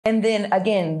And then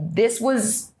again, this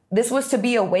was to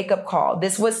be a wake-up call.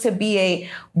 This was to be a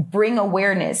bring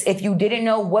awareness. If you didn't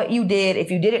know what you did,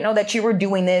 if you didn't know that you were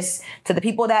doing this, to the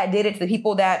people that did it, to the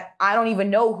people that I don't even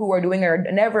know who are doing it or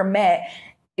never met,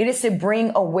 it is to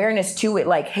bring awareness to it.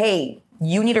 Like, hey,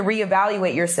 you need to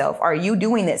reevaluate yourself. Are you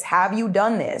doing this? Have you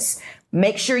done this?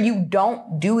 Make sure you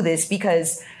don't do this,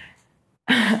 because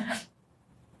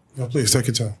no, please take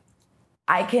your time.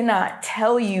 I cannot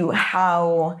tell you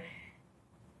how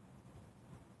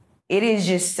it is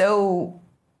just so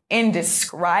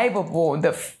indescribable,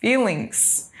 the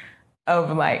feelings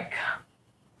of like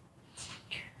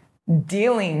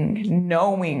dealing,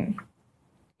 knowing,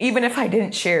 even if I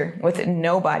didn't share with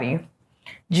nobody,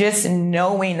 just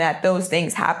knowing that those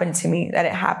things happened to me, that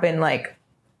it happened like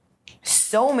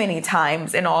so many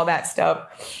times and all that stuff.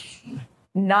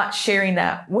 Not sharing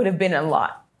that would have been a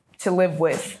lot to live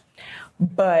with,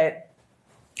 but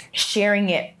sharing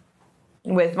it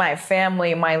with my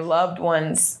family, my loved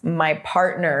ones, my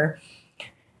partner,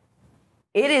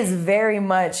 it is very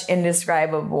much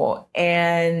indescribable.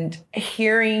 And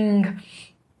hearing,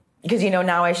 because,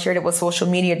 now I shared it with social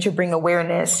media to bring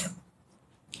awareness.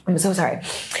 I'm so sorry.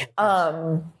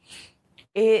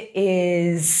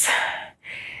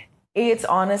 It's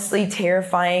honestly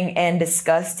terrifying and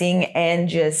disgusting and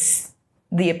just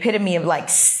the epitome of like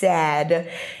sad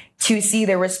to see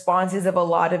the responses of a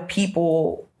lot of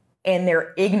people and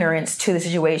their ignorance to the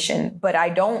situation. But I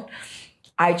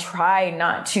try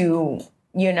not to,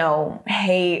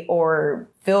 hate or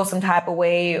feel some type of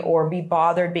way or be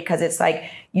bothered, because it's like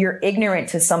you're ignorant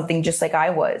to something just like I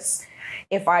was.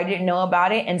 If I didn't know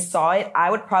about it and saw it,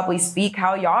 I would probably speak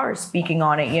how y'all are speaking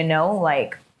on it,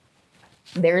 like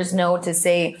there's no to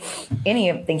say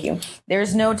thank you.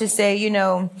 There's no to say,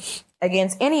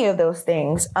 against any of those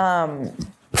things.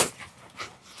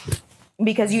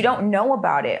 Because you don't know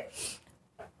about it.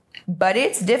 But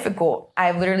it's difficult.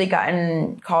 I've literally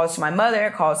gotten calls to my mother,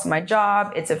 calls to my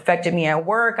job. It's affected me at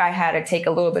work. I had to take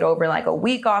a little bit over like a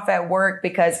week off at work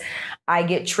because I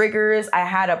get triggers. I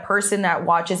had a person that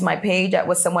watches my page that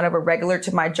was somewhat of a regular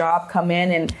to my job come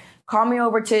in and call me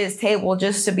over to his table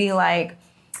just to be like,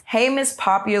 hey, Miss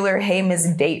Popular, hey, Miss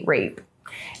Date Rape.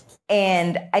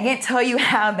 And I can't tell you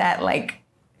how that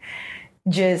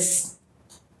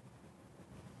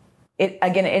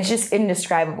it's just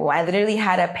indescribable. I literally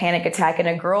had a panic attack, and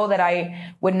a girl that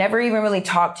I would never even really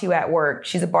talk to at work.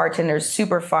 She's a bartender,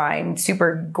 super fine,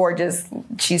 super gorgeous.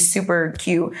 She's super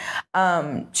cute.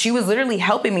 She was literally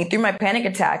helping me through my panic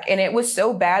attack. And it was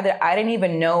so bad that I didn't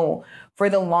even know for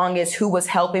the longest who was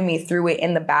helping me through it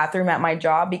in the bathroom at my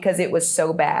job, because it was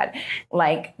so bad.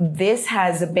 Like, this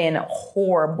has been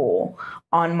horrible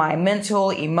on my mental,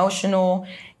 emotional.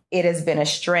 It has been a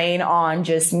strain on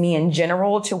just me in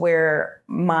general, to where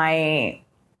my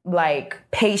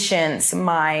patience,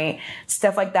 my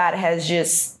stuff like that has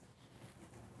just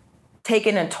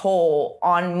taken a toll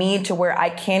on me, to where I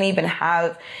can't even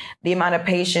have the amount of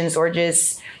patience or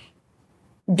just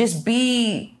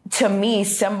be, to me,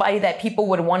 somebody that people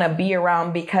would want to be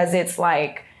around, because it's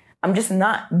like, I'm just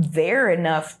not there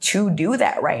enough to do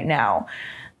that right now.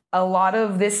 A lot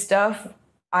of this stuff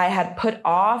I had put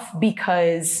off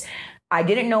because I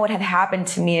didn't know what had happened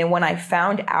to me. And when I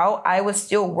found out, I was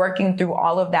still working through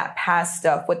all of that past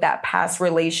stuff with that past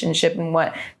relationship and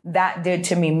what that did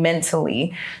to me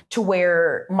mentally, to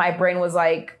where my brain was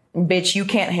like, bitch, you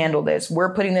can't handle this.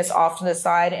 We're putting this off to the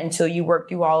side until you work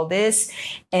through all of this.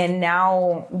 And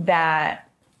now that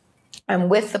I'm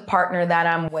with the partner that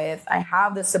I'm with, I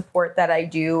have the support that I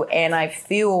do, and I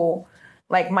feel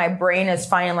like my brain is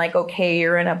finally like, okay,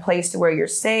 you're in a place to where you're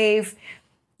safe.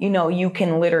 You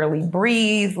can literally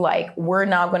breathe. Like, we're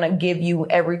not going to give you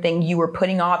everything you were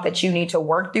putting off that you need to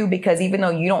work through, because even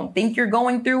though you don't think you're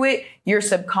going through it, your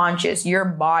subconscious, your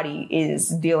body is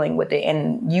dealing with it,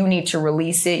 and you need to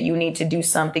release it. You need to do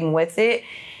something with it.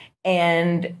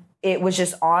 And it was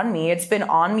just on me. It's been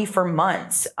on me for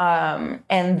months. And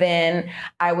then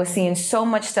I was seeing so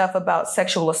much stuff about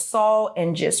sexual assault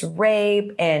and just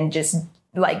rape and just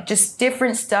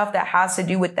different stuff that has to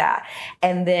do with that.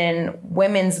 And then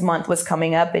Women's Month was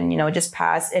coming up, and, it just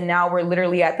passed. And now we're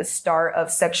literally at the start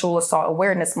of Sexual Assault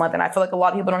Awareness Month. And I feel like a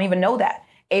lot of people don't even know that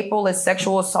April is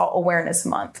Sexual Assault Awareness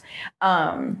Month.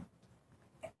 And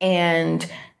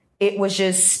it was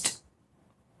just,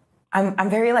 I'm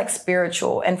very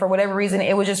spiritual. And for whatever reason,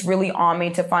 it was just really on me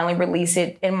to finally release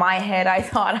it. In my head, I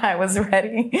thought I was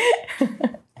ready.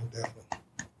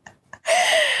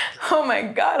 Oh my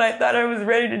God, I thought I was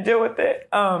ready to deal with it.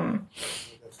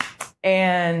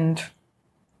 And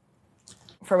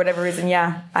for whatever reason,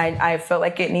 yeah, I felt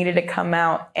like it needed to come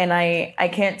out. And I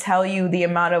can't tell you the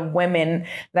amount of women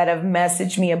that have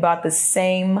messaged me about the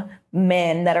same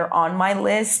men that are on my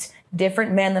list,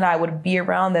 different men that I would be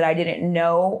around that I didn't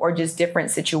know, or just different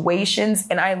situations.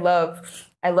 And I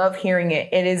love hearing it.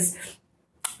 It's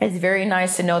very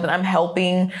nice to know that I'm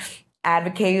helping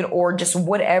advocate or just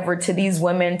whatever to these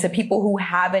women, to people who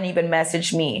haven't even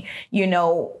messaged me,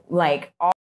 like all